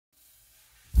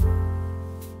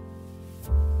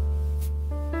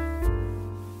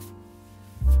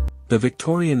The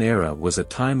Victorian era was a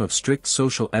time of strict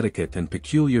social etiquette and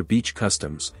peculiar beach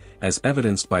customs, as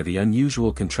evidenced by the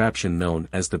unusual contraption known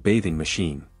as the bathing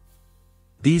machine.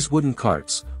 These wooden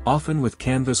carts, often with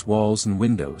canvas walls and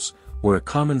windows, were a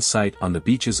common sight on the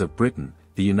beaches of Britain,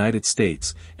 the United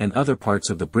States, and other parts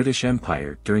of the British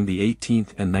Empire during the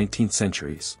 18th and 19th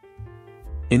centuries.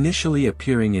 Initially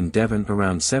appearing in Devon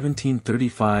around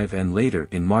 1735 and later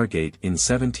in Margate in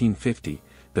 1750,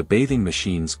 the bathing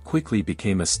machines quickly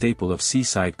became a staple of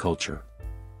seaside culture.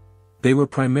 They were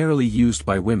primarily used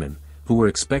by women, who were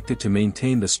expected to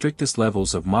maintain the strictest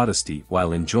levels of modesty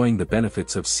while enjoying the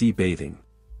benefits of sea bathing.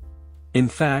 In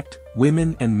fact,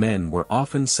 women and men were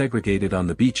often segregated on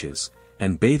the beaches,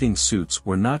 and bathing suits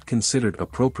were not considered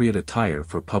appropriate attire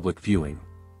for public viewing.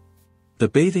 The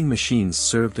bathing machines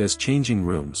served as changing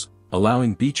rooms,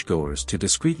 allowing beachgoers to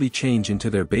discreetly change into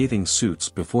their bathing suits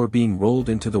before being rolled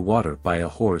into the water by a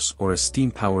horse or a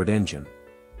steam-powered engine.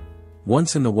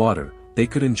 Once in the water, they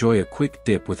could enjoy a quick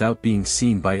dip without being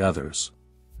seen by others.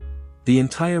 The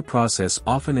entire process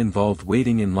often involved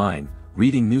waiting in line,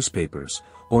 reading newspapers,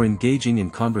 or engaging in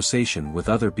conversation with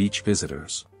other beach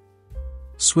visitors.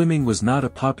 Swimming was not a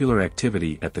popular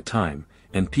activity at the time,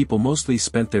 and people mostly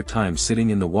spent their time sitting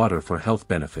in the water for health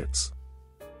benefits.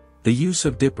 The use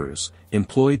of dippers,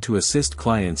 employed to assist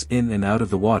clients in and out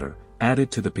of the water, added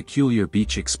to the peculiar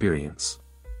beach experience.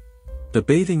 The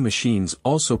bathing machines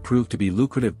also proved to be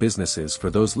lucrative businesses for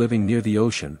those living near the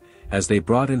ocean, as they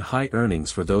brought in high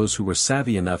earnings for those who were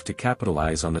savvy enough to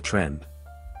capitalize on the trend.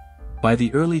 By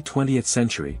the early 20th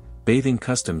century, bathing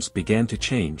customs began to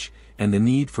change, and the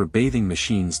need for bathing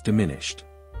machines diminished.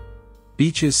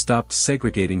 Beaches stopped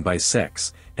segregating by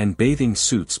sex, and bathing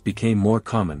suits became more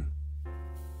common.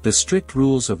 The strict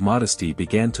rules of modesty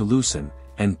began to loosen,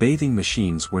 and bathing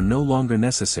machines were no longer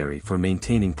necessary for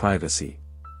maintaining privacy.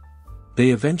 They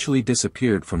eventually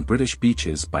disappeared from British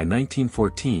beaches by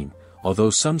 1914, although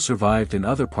some survived in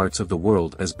other parts of the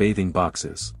world as bathing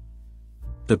boxes.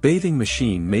 The bathing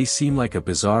machine may seem like a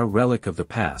bizarre relic of the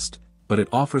past, but it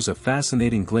offers a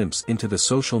fascinating glimpse into the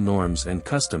social norms and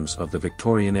customs of the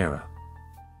Victorian era.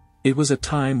 It was a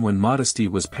time when modesty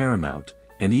was paramount,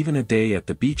 and even a day at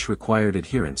the beach required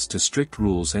adherence to strict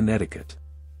rules and etiquette.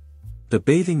 The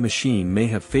bathing machine may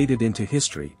have faded into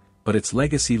history, but its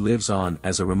legacy lives on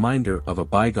as a reminder of a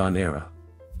bygone era.